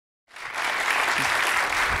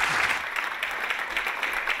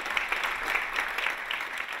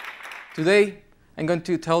Today, I'm going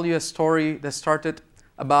to tell you a story that started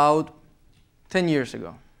about 10 years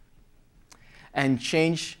ago and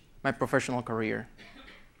changed my professional career.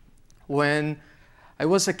 When I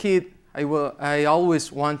was a kid, I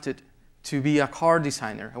always wanted to be a car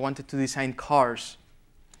designer. I wanted to design cars.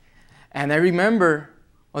 And I remember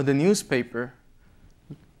on the newspaper,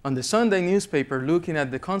 on the Sunday newspaper, looking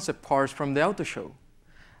at the concept cars from the auto show.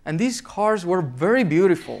 And these cars were very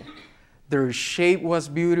beautiful. Their shape was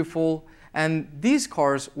beautiful, and these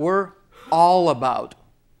cars were all about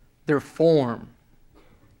their form.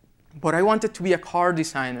 But I wanted to be a car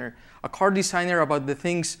designer about the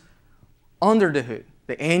things under the hood,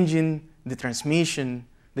 the engine, the transmission,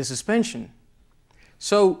 the suspension.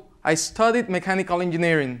 So I studied mechanical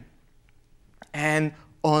engineering, and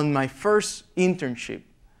on my first internship,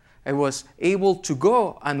 I was able to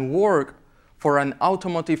go and work for an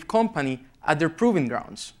automotive company at their proving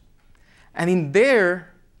grounds. And in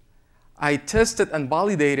there, I tested and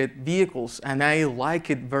validated vehicles, and I liked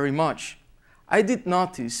it very much. I did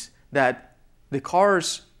notice that the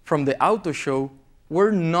cars from the auto show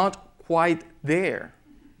were not quite there.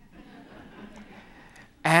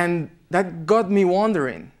 And that got me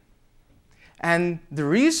wondering. And the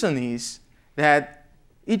reason is that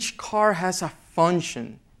each car has a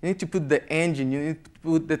function. You need to put the engine, you need to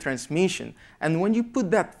put the transmission. And when you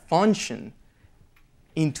put that function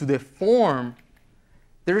into the form,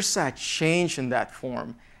 there's a change in that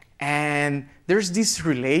form. And there's this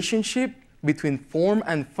relationship between form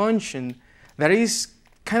and function that is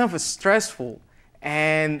kind of stressful.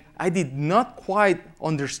 And I did not quite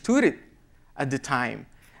understood it at the time.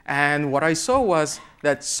 And what I saw was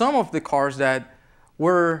that some of the cars that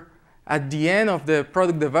were at the end of the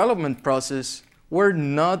product development process were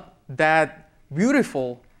not that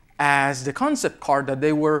beautiful as the concept car that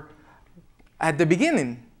they were at the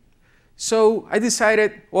beginning. So I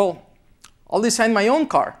decided, well, I'll design my own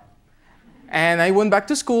car. And I went back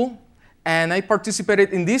to school and I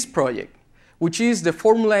participated in this project, which is the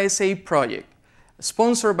Formula SA project,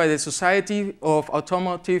 sponsored by the Society of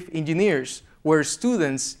Automotive Engineers, where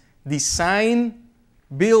students design,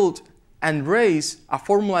 build, and race a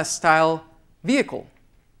Formula-style vehicle.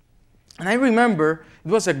 And I remember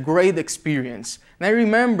it was a great experience. And I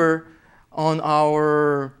remember on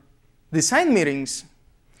our design meetings,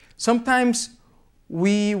 sometimes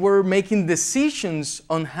we were making decisions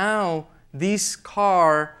on how this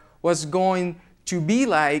car was going to be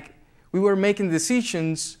like. We were making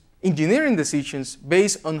decisions, engineering decisions,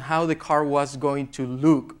 based on how the car was going to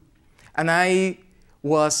look. And I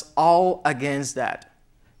was all against that,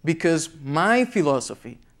 because my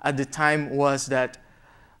philosophy at the time was that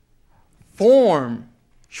form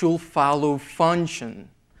should follow function.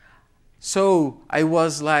 So I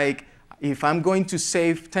was like, if I'm going to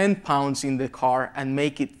save 10 pounds in the car and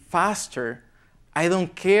make it faster, I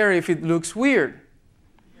don't care if it looks weird.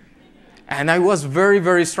 And I was very,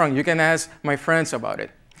 very strong. You can ask my friends about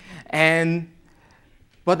it.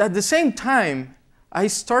 But at the same time, I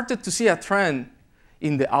started to see a trend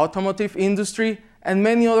in the automotive industry and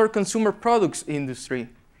many other consumer products industry.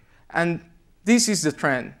 And this is the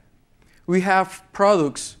trend. We have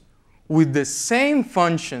products with the same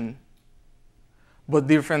function, but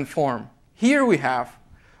different form. Here we have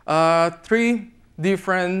 3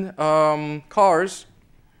 different cars,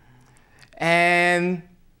 and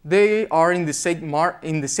they are in the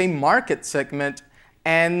same market segment,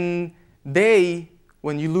 and they,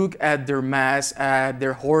 when you look at their mass, at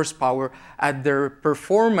their horsepower, at their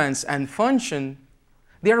performance and function,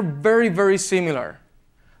 they are very, very similar.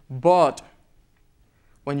 But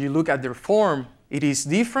when you look at their form, it is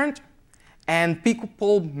different, and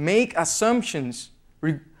people make assumptions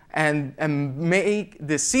and make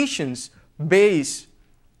decisions based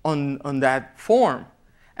on that form.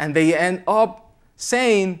 And they end up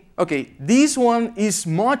saying, okay, this one is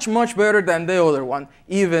much, much better than the other one,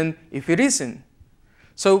 even if it isn't.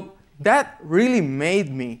 So that really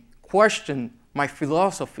made me question my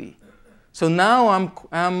philosophy. So now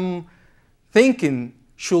I'm thinking,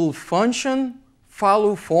 should function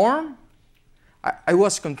follow form? I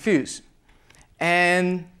was confused.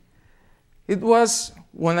 And it was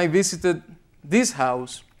when I visited this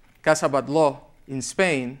house, Casa Batlló, in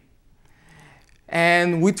Spain.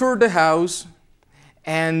 And we toured the house,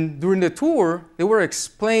 and during the tour, they were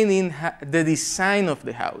explaining the design of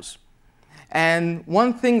the house. And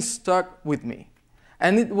one thing stuck with me,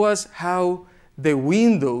 and it was how the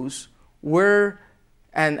windows were,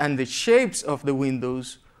 and the shapes of the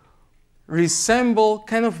windows resemble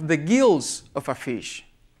kind of the gills of a fish.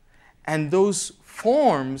 And those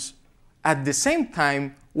forms, at the same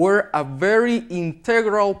time, were a very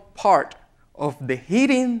integral part of the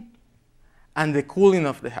heating and the cooling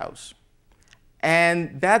of the house.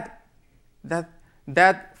 And that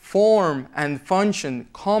form and function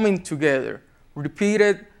coming together,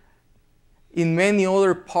 repeated in many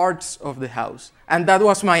other parts of the house. And that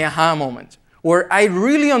was my aha moment, where I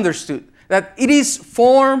really understood that it is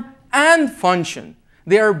form and function.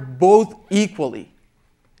 They are both equally.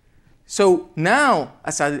 So now,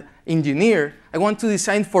 as an engineer, I want to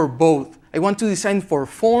design for both. I want to design for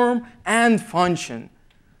form and function.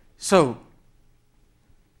 So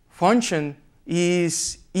function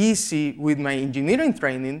is easy with my engineering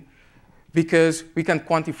training because we can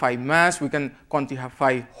quantify mass, we can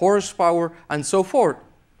quantify horsepower, and so forth.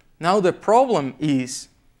 Now the problem is,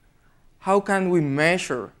 how can we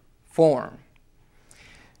measure form?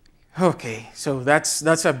 Okay, so that's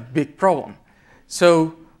a big problem.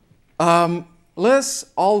 So let's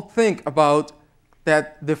all think about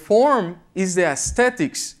that the form is the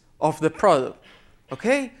aesthetics of the product.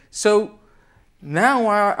 Okay, so now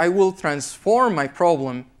I will transform my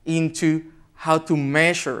problem into how to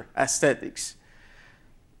measure aesthetics.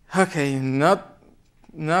 Okay, not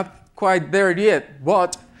quite there yet,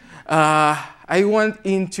 but I went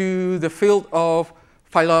into the field of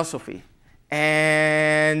philosophy,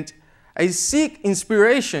 and I seek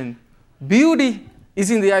inspiration. Beauty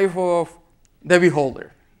is in the eye of the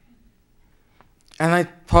beholder. And I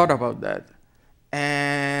thought about that,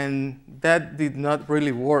 and that did not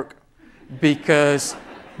really work, because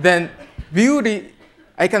then beauty,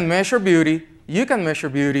 I can measure beauty, you can measure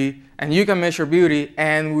beauty, and you can measure beauty,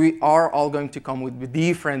 and we are all going to come with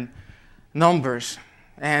different numbers.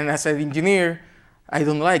 And as an engineer, I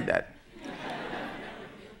don't like that.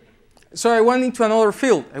 So I went into another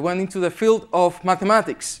field. I went into the field of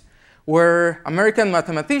mathematics, where American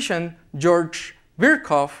mathematician George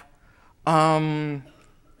Birkhoff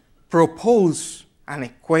proposed an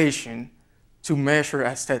equation to measure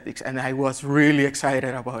aesthetics, and I was really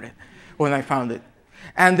excited about it when I found it.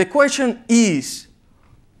 And the question is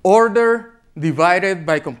order divided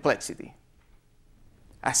by complexity.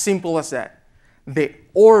 As simple as that. The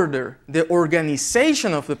order, the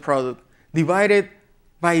organization of the product divided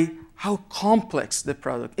by how complex the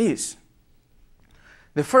product is.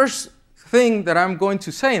 The first thing that I'm going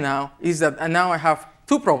to say now is that now I have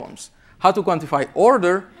two problems: how to quantify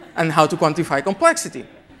order and how to quantify complexity.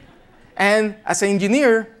 And as an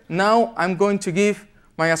engineer, now I'm going to give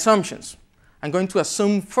my assumptions. I'm going to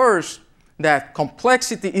assume first that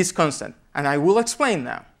complexity is constant, and I will explain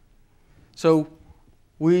now. So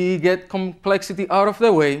we get complexity out of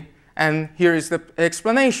the way, and here is the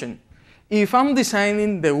explanation. If I'm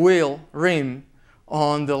designing the wheel rim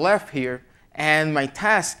on the left here, and my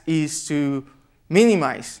task is to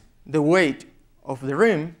minimize the weight of the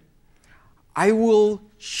rim, I will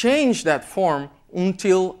change that form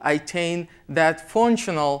until I attain that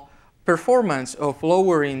functional performance of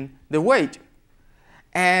lowering the weight.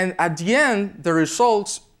 And at the end, the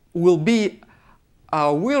results will be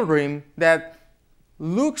a wheel rim that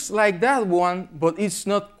looks like that one, but it's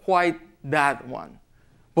not quite that one.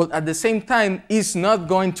 But at the same time, it's not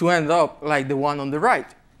going to end up like the one on the right.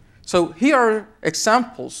 So here are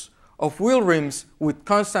examples of wheel rims with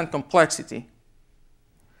constant complexity.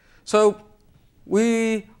 So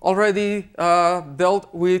we already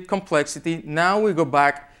dealt with complexity. Now we go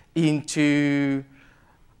back into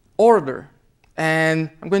order. And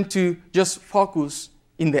I'm going to just focus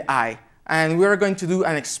in the eye. And we are going to do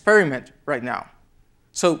an experiment right now.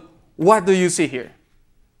 So what do you see here?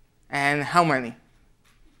 And how many?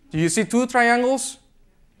 Do you see two triangles?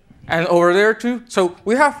 And over there too? So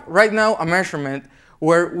we have right now a measurement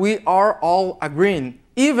where we are all agreeing,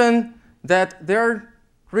 even that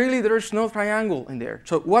there's no triangle in there.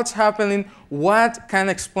 So what's happening? What can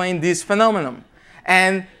explain this phenomenon?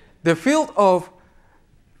 And the field of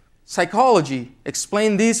psychology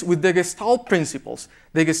explain this with the Gestalt principles.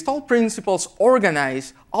 The Gestalt principles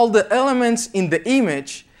organize all the elements in the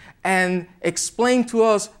image and explain to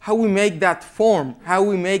us how we make that form, how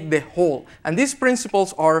we make the whole. And these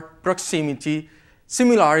principles are proximity,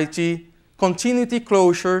 similarity, continuity,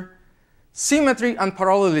 closure, symmetry, and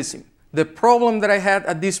parallelism. The problem that I had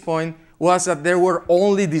at this point was that they were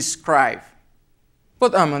only described.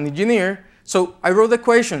 But I'm an engineer, so I wrote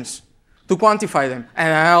equations to quantify them,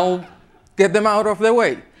 and I'll get them out of the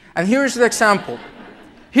way. And here's the example.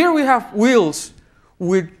 Here we have wheels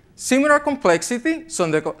with similar complexity, so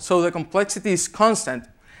the complexity is constant.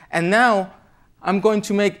 And now I'm going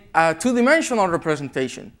to make a two-dimensional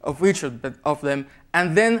representation of each of them,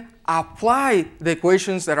 and then apply the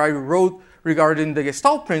equations that I wrote regarding the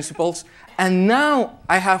Gestalt principles. And now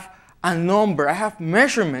I have a number, I have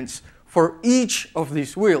measurements for each of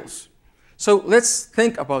these wheels. So let's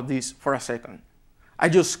think about this for a second. I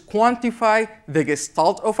just quantify the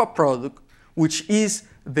gestalt of a product, which is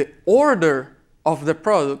the order of the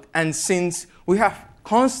product, and since we have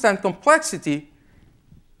constant complexity,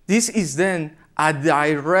 this is then a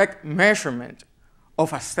direct measurement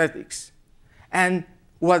of aesthetics. And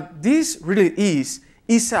what this really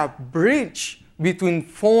is a bridge between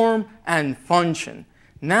form and function.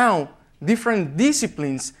 Now, different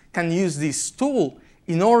disciplines can use this tool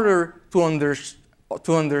in order to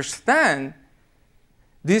understand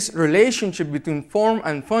this relationship between form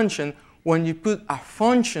and function when you put a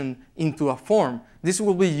function into a form. This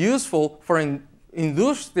will be useful for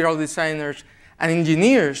industrial designers and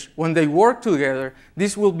engineers when they work together.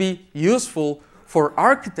 This will be useful for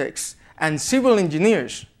architects and civil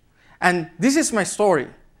engineers. And this is my story.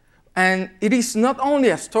 And it is not only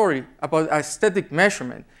a story about aesthetic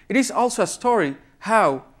measurement, it is also a story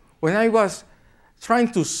how, when I was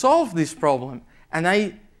trying to solve this problem, and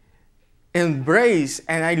I embrace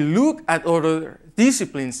and I look at other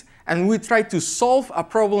disciplines, and we try to solve a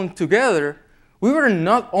problem together, we were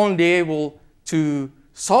not only able to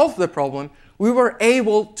solve the problem, we were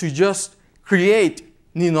able to just create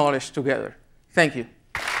new knowledge together. Thank you.